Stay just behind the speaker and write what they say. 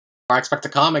I Expect the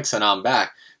Comics, and I'm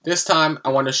back. This time I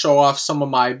want to show off some of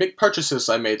my big purchases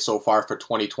I made so far for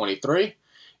 2023.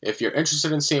 If you're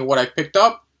interested in seeing what I picked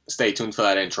up, stay tuned for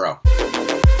that intro.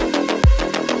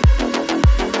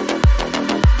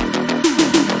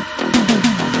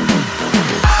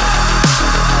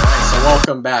 Alright, so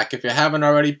welcome back. If you haven't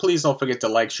already, please don't forget to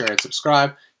like, share, and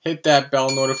subscribe. Hit that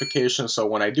bell notification so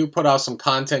when I do put out some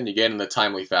content, you get in a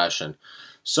timely fashion.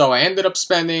 So I ended up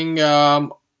spending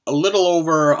a little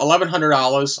over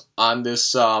 $1,100 on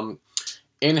this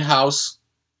in-house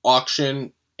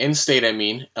auction, in-state I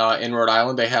mean, in Rhode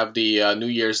Island. They have the New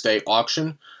Year's Day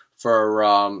auction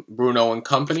for Bruno and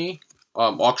Company,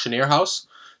 auctioneer house.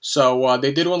 So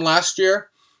they did one last year,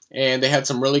 and they had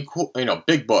some really cool,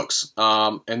 big books.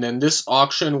 And then this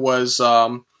auction was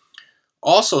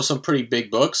also some pretty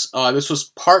big books. This was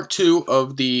part 2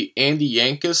 of the Andy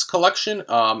Yanchus collection.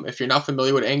 If you're not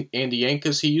familiar with Andy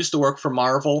Yanchus, he used to work for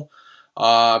Marvel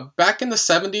back in the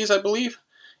 70s, I believe.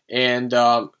 And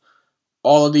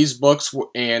all of these books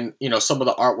and some of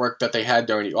the artwork that they had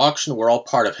during the auction were all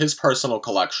part of his personal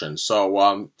collection.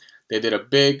 So they did a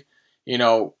big,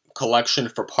 collection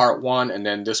for part 1, and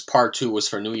then this part 2 was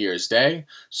for New Year's Day.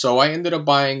 So I ended up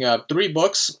buying 3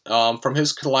 books from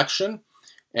his collection.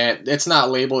 And it's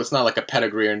not labeled, it's not like a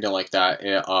pedigree or anything like that.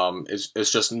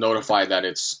 It's just notified that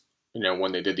it's,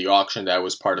 when they did the auction, that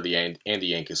was part of the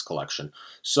Andy Yanchus collection.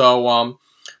 So,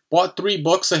 bought 3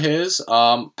 books of his.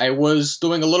 I was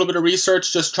doing a little bit of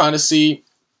research, just trying to see,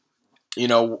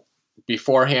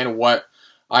 beforehand what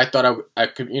I thought I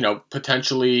could,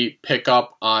 potentially pick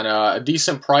up on a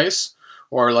decent price,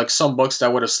 or like some books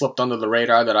that would have slipped under the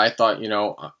radar that I thought,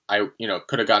 I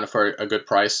could have gotten for a good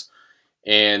price.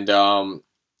 And,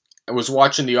 I was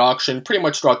watching the auction pretty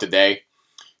much throughout the day,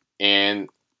 and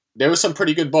there was some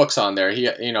pretty good books on there. He,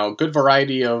 good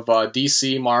variety of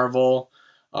DC, Marvel,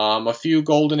 a few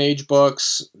Golden Age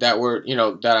books that were,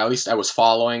 that at least I was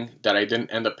following that I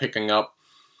didn't end up picking up.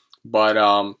 But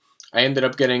I ended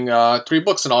up getting 3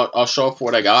 books, and I'll show off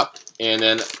what I got. And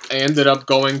then I ended up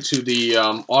going to the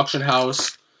auction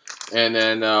house, and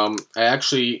then I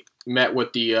actually met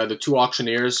with the 2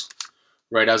 auctioneers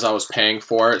right as I was paying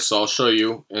for it, so I'll show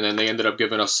you, and then they ended up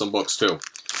giving us some books too.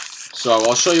 So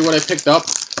I'll show you what I picked up.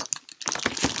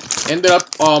 Ended up,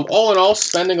 all in all,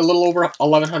 spending a little over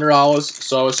 $1,100,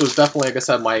 so this was definitely, like I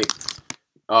said, my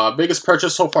biggest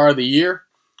purchase so far of the year.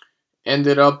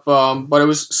 Ended up, but it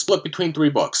was split between 3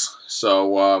 books,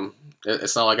 so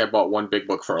it's not like I bought one big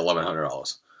book for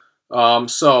 $1,100.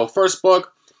 So first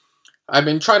book, I've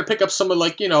been trying to pick up some of,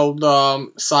 like,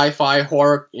 the sci-fi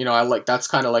horror. I like, that's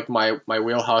kind of like my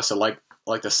wheelhouse. I like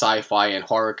the sci-fi and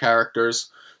horror characters.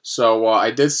 So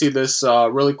I did see this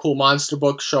really cool monster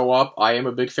book show up. I am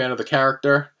a big fan of the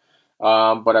character,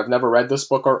 but I've never read this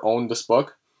book or owned this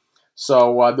book.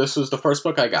 So this was the first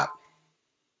book I got.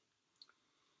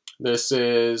 This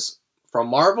is from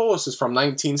Marvel. This is from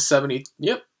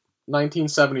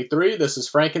 1973. This is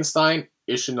Frankenstein,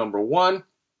 issue number 1.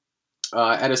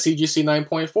 At a CGC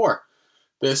 9.4.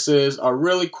 This is a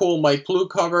really cool Mike Ploog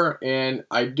cover, and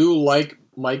I do like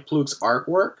Mike Ploog's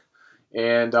artwork,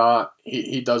 and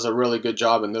he does a really good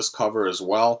job in this cover as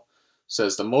well. It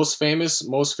says, the most famous,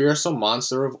 most fearsome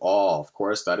monster of all. Of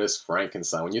course, that is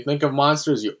Frankenstein. When you think of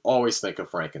monsters, you always think of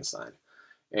Frankenstein.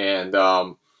 And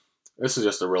this is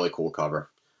just a really cool cover.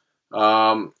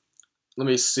 Let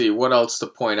me see what else to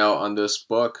point out on this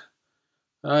book.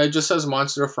 It just says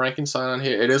Monster of Frankenstein on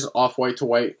here. It is off-white to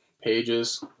white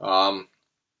pages.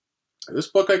 This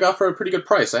book I got for a pretty good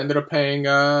price. I ended up paying,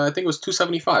 I think it was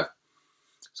 $2.75.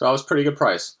 So that was a pretty good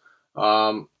price.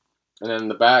 And then in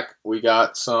the back, we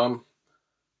got some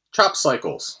chop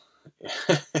cycles.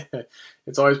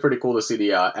 It's always pretty cool to see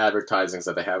the advertisings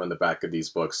that they have in the back of these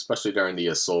books, especially during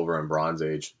the Silver and Bronze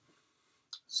Age.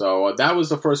 So that was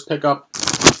the first pickup.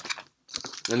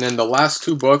 And then the last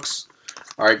 2 books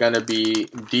are going to be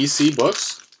DC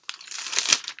books.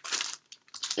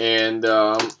 And,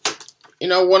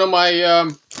 one of my,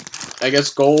 I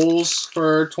guess, goals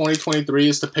for 2023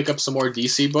 is to pick up some more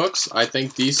DC books. I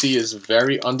think DC is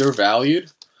very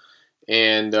undervalued.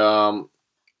 And,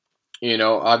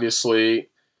 obviously,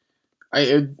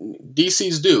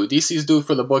 DC's due. DC's due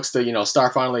for the books to,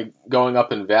 start finally going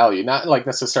up in value. Not, like,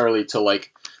 necessarily to,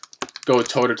 like, go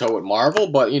toe-to-toe with Marvel,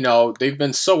 but, they've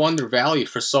been so undervalued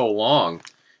for so long.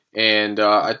 And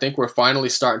I think we're finally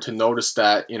starting to notice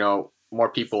that, more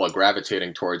people are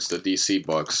gravitating towards the DC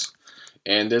books.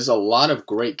 And there's a lot of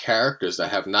great characters that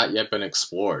have not yet been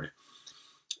explored.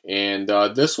 And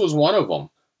this was one of them.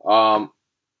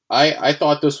 I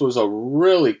thought this was a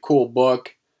really cool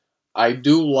book. I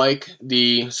do like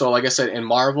so like I said, in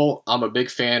Marvel, I'm a big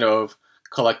fan of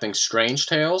collecting Strange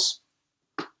Tales.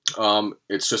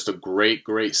 It's just a great,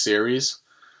 great series.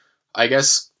 I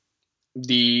guess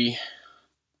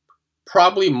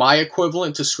probably my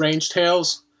equivalent to Strange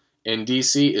Tales in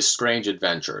DC is Strange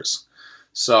Adventures.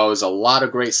 So there's a lot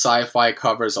of great sci-fi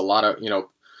covers, a lot of,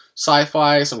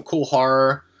 sci-fi, some cool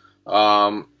horror,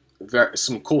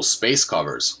 some cool space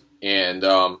covers. And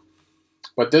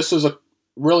but this was a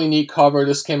really neat cover.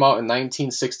 This came out in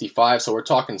 1965, so we're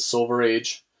talking Silver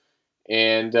Age.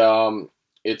 And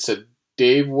it's a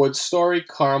Dave Wood story,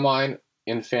 Carmine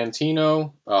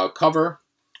Infantino cover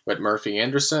with Murphy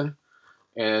Anderson.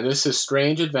 And this is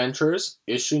Strange Adventures,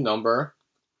 issue number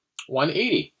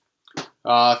 180.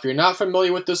 If you're not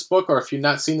familiar with this book, or if you've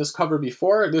not seen this cover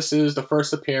before, this is the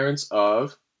first appearance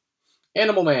of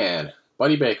Animal Man,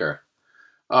 Buddy Baker.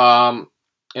 And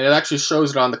it actually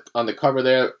shows it on the cover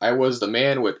there. I was the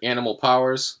man with animal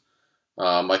powers.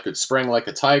 I could spring like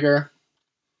a tiger,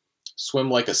 swim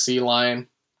like a sea lion.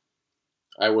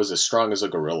 I was as strong as a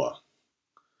gorilla.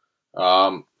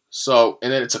 And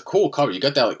then it's a cool cover. You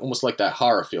got that almost like that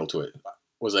horror feel to it.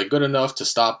 Was I good enough to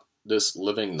stop this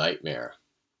living nightmare?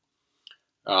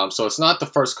 So it's not the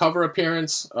first cover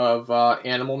appearance of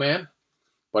Animal Man,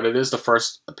 but it is the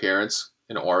first appearance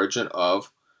and origin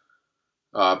of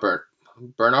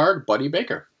Bernard Buddy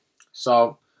Baker.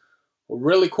 So, a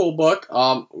really cool book.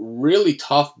 Really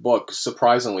tough book,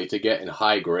 surprisingly, to get in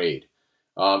high grade.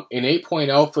 An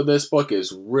 8.0 for this book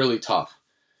is really tough.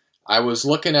 I was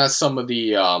looking at some of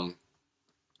the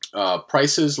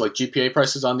prices, like GPA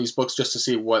prices on these books, just to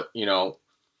see what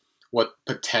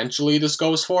potentially this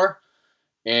goes for.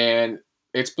 And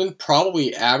it's been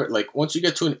probably average. Like once you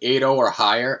get to an 8.0 or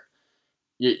higher,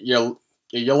 you're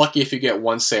lucky if you get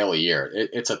one sale a year.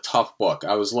 It's a tough book.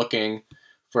 I was looking,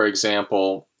 for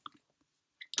example,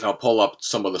 I'll pull up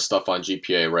some of the stuff on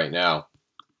GPA right now.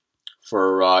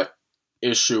 For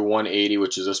issue 180,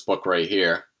 which is this book right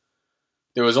here,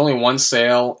 there was only one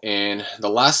sale, and the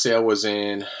last sale was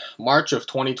in March of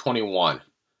 2021.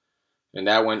 And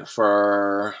that went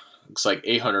for, looks like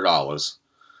 $800.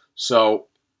 So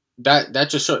that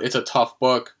just shows it's a tough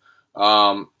book.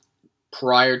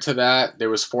 Prior to that, there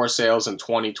was 4 sales in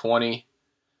 2020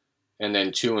 and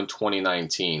then 2 in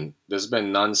 2019. There's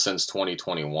been none since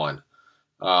 2021.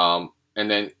 And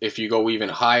then if you go even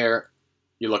higher,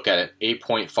 you look at it,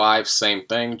 8.5, same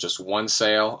thing, just one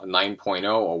sale, a 9.0,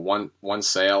 or one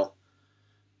sale.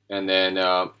 And then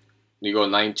you go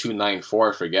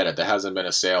 9.2, forget it. There hasn't been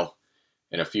a sale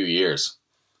in a few years.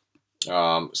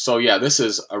 So yeah, this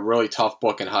is a really tough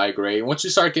book in high grade. Once you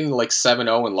start getting like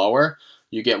 7.0 and lower,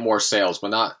 you get more sales, but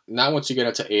not once you get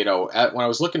into 8.0. When I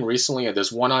was looking recently,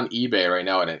 there's one on eBay right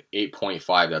now at an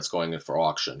 8.5 that's going in for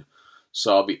auction.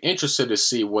 So I'll be interested to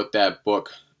see what that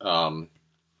book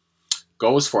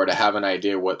goes for, to have an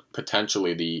idea what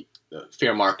potentially the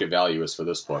fair market value is for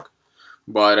this book.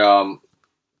 But I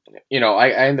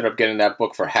ended up getting that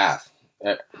book for half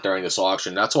during this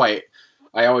auction. That's why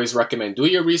I always recommend do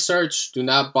your research. Do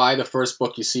not buy the first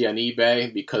book you see on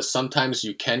eBay, because sometimes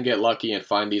you can get lucky and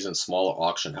find these in smaller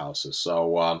auction houses.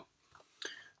 So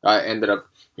I ended up,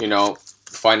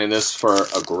 finding this for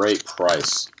a great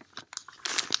price.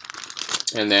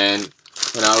 And then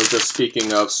when I was just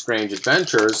speaking of Strange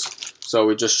Adventures, so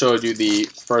we just showed you the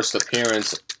first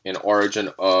appearance and origin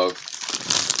of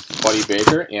Buddy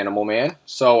Baker, Animal Man.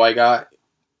 So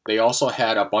they also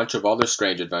had a bunch of other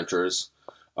Strange Adventures.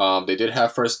 They did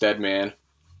have First Dead Man,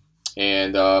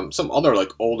 and some other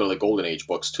older Golden Age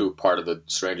books too, part of the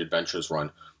Strange Adventures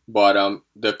run. But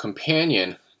the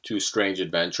companion to Strange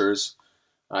Adventures,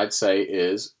 I'd say,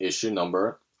 is issue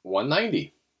number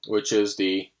 190, which is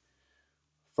the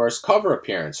first cover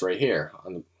appearance right here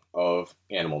of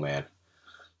Animal Man.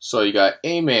 So you got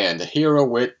A-Man, the hero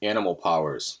with animal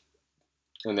powers.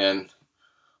 And then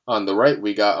on the right,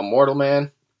 we got Immortal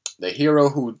Man, the hero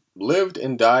who lived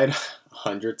and died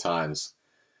 100 times.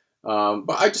 But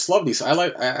I just love these. I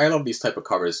love these type of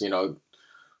covers.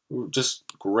 Just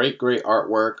great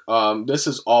artwork. This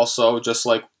is also just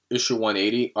like issue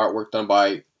 180, artwork done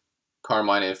by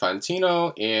Carmine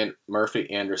Infantino and Murphy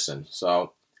Anderson.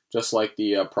 So just like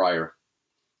the prior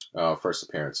first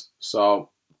appearance. So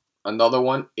another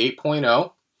one,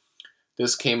 8.0.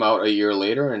 This came out a year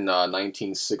later in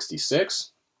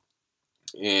 1966,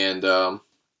 and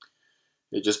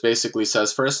it just basically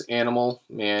says first Animal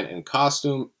Man in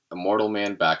costume, Immortal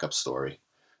Man backup story.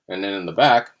 And then in the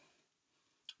back,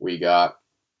 we got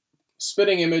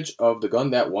spitting image of the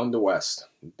gun that won the West,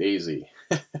 Daisy.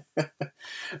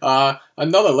 Like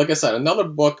I said, another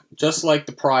book just like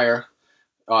the prior,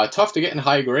 tough to get in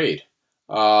high grade.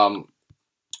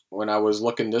 When I was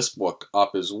looking this book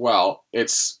up as well,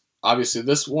 it's Obviously,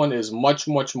 this one is much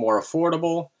more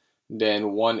affordable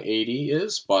than 180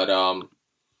 is, but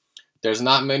there's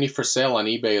not many for sale on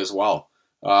eBay as well.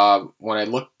 When I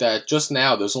looked at just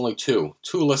now, there's only two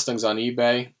listings on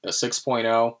eBay: a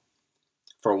 6.0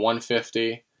 for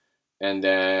 150, and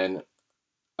then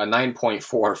a 9.4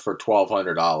 for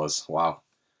 $1,200. Wow.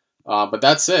 But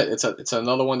that's it. It's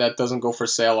another one that doesn't go for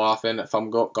sale often. If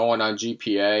I'm going on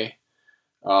GPA,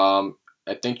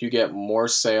 I think you get more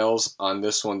sales on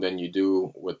this one than you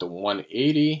do with the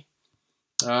 180.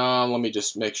 Let me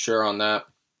just make sure on that.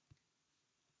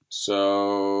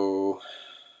 So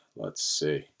let's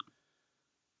see.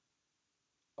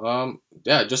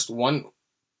 Yeah, just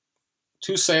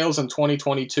two sales in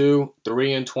 2022,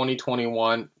 3 in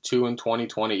 2021, 2 in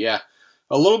 2020. Yeah,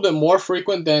 a little bit more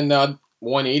frequent than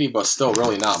 180, but still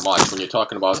really not much when you're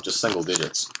talking about just single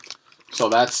digits. So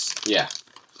that's, yeah,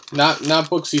 not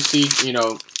books you see, you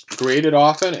know, graded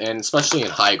often, and especially in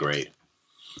high grade.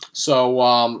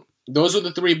 So those are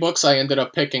the 3 books I ended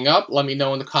up picking up. Let me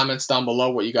know in the comments down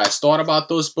below what you guys thought about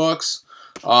those books.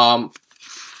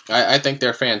 I think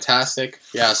they're fantastic,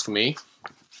 if you ask me.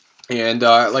 And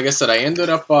like I said, I ended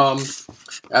up,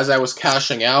 as I was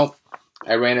cashing out,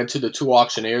 I ran into the 2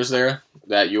 auctioneers there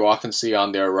that you often see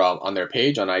on their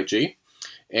page on IG.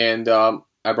 And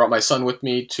I brought my son with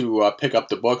me to pick up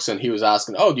the books, and he was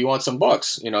asking, "Oh, do you want some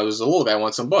books? You know, there's a little guy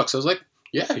wants some books." I was like,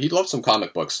 "Yeah, he'd love some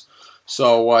comic books."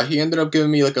 So he ended up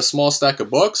giving me like a small stack of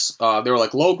books. They were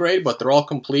like low grade, but they're all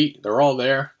complete. They're all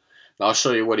there. And I'll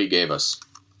show you what he gave us.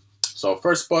 So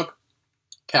first book,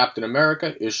 Captain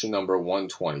America, issue number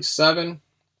 127.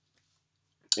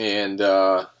 And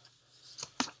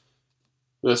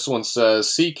this one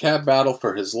says, "See Cap battle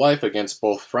for his life against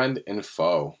both friend and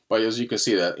foe." But as you can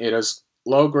see, that it is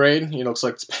low grade. It looks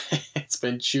like it's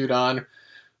been chewed on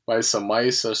by some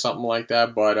mice or something like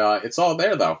that. But it's all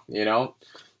there though, you know.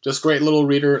 Just great little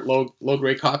reader, low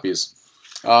grade copies.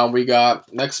 We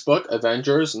got next book,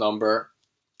 Avengers number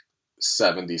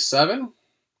 77.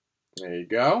 There you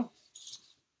go.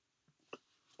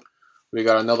 We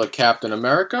got another Captain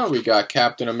America. We got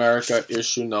Captain America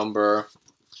issue number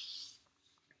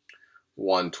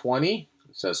 120.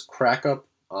 It says "Crack Up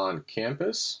on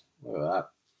Campus." Look at that.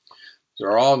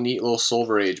 They're all neat little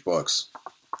Silver Age books.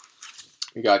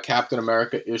 We got Captain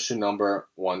America issue number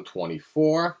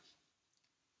 124.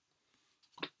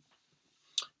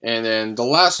 And then the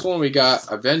last one, we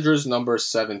got Avengers number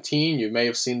 17. You may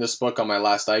have seen this book on my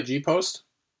last IG post.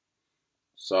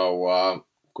 So,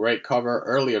 great cover,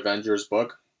 early Avengers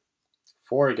book.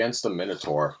 4 Against the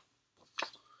Minotaur.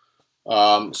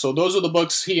 So those are the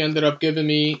books he ended up giving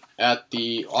me at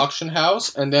the auction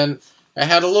house. And then I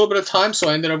had a little bit of time, so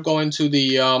I ended up going to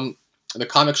the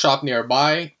comic shop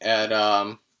nearby at,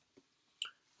 I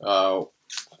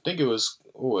think it was,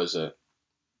 who was it?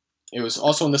 It was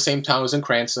also in the same town. It was in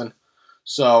Cranston.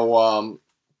 So I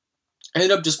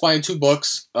ended up just buying 2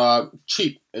 books,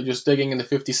 cheap, just digging in the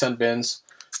 50-cent bins.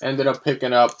 Ended up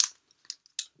picking up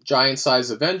Giant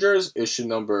Size Avengers, issue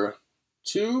number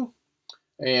 2.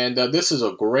 And this is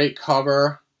a great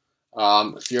cover.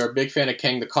 If you're a big fan of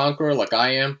Kang the Conqueror, like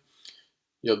I am,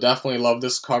 you'll definitely love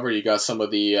this cover. You got some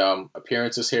of the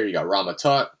appearances here. You got Rama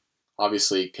Tut,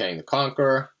 obviously Kang the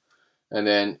Conqueror. And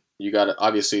then you got,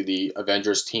 obviously, the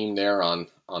Avengers team there on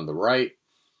the right.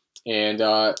 And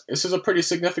this is a pretty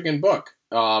significant book.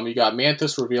 You got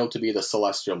Mantis revealed to be the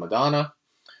Celestial Madonna.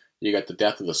 You got the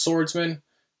death of the Swordsman,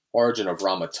 origin of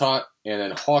Rama Tut, and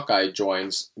then Hawkeye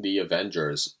joins the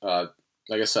Avengers. Like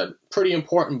I said, pretty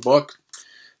important book,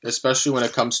 especially when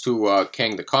it comes to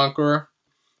Kang the Conqueror.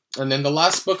 And then the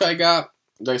last book I got,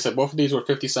 like I said, both of these were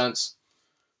 50 cents,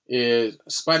 is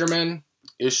Spider-Man,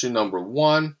 issue number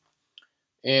 1.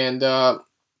 And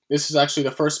this is actually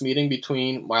the first meeting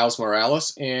between Miles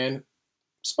Morales and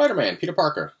Spider-Man, Peter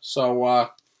Parker. So,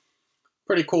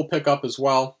 pretty cool pickup as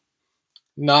well.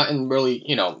 Not in really,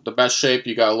 you know, the best shape.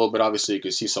 You got a little bit, obviously, you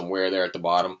can see some wear there at the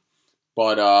bottom.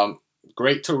 But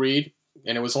great to read,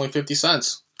 and it was only 50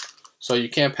 cents. So you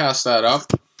can't pass that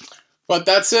up. But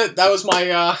that's it. That was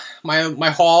my my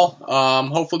haul.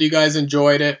 Hopefully you guys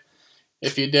enjoyed it.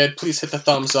 If you did, please hit the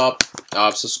thumbs up.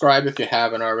 Subscribe if you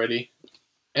haven't already.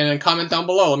 And then comment down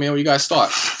below. Let me know what you guys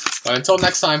thought. But until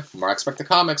next time, Mark Expect the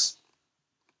Comics.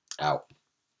 Out.